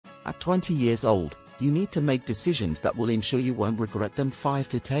At 20 years old, you need to make decisions that will ensure you won't regret them 5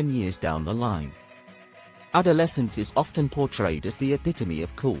 to 10 years down the line. Adolescence is often portrayed as the epitome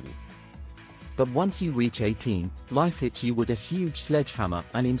of cool. But once you reach 18, life hits you with a huge sledgehammer,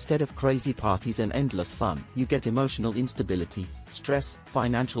 and instead of crazy parties and endless fun, you get emotional instability, stress,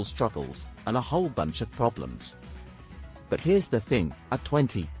 financial struggles, and a whole bunch of problems. But here's the thing, at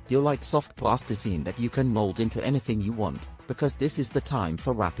 20, you're like soft plasticine that you can mold into anything you want, because this is the time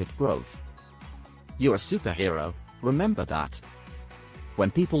for rapid growth. You're a superhero, remember that.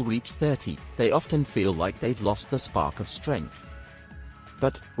 When people reach 30, they often feel like they've lost the spark of strength.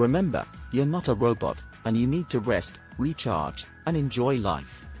 But remember, you're not a robot, and you need to rest, recharge, and enjoy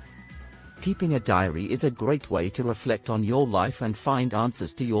life. Keeping a diary is a great way to reflect on your life and find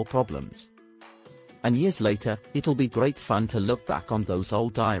answers to your problems. And years later, it'll be great fun to look back on those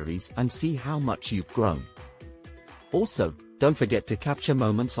old diaries and see how much you've grown. Also, don't forget to capture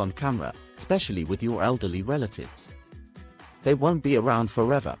moments on camera, especially with your elderly relatives. They won't be around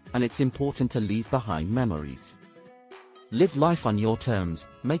forever, and it's important to leave behind memories. Live life on your terms,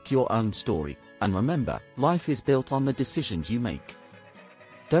 make your own story, and remember, life is built on the decisions you make.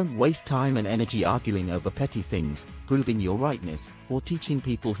 Don't waste time and energy arguing over petty things, proving your rightness, or teaching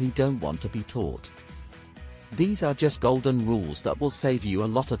people who don't want to be taught. These are just golden rules that will save you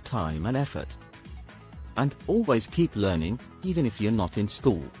a lot of time and effort. And always keep learning, even if you're not in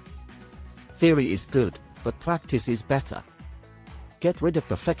school. Theory is good, but practice is better. Get rid of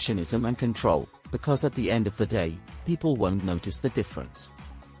perfectionism and control, because at the end of the day, people won't notice the difference.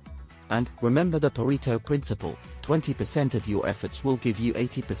 And remember the Pareto principle, 20% of your efforts will give you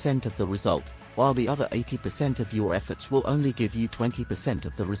 80% of the result, while the other 80% of your efforts will only give you 20%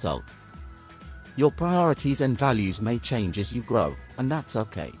 of the result. Your priorities and values may change as you grow, and that's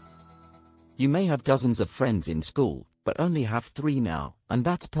okay. You may have dozens of friends in school, but only have 3 now, and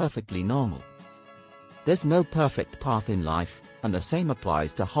that's perfectly normal. There's no perfect path in life, and the same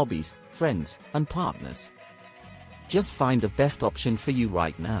applies to hobbies, friends, and partners. Just find the best option for you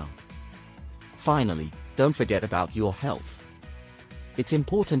right now. Finally, don't forget about your health. It's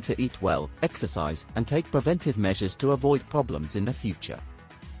important to eat well, exercise, and take preventive measures to avoid problems in the future.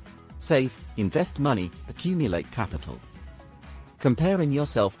 Save, invest money, accumulate capital. Comparing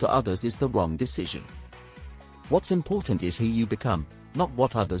yourself to others is the wrong decision. What's important is who you become, not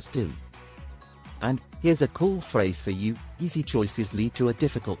what others do. And here's a cool phrase for you: easy choices lead to a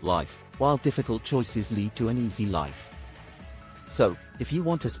difficult life, while difficult choices lead to an easy life. So, if you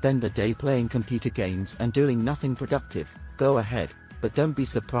want to spend the day playing computer games and doing nothing productive, go ahead, but don't be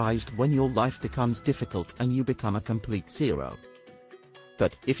surprised when your life becomes difficult and you become a complete zero.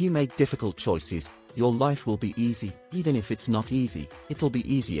 But if you make difficult choices, your life will be easy. Even if it's not easy, it'll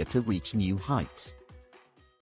be easier to reach new heights.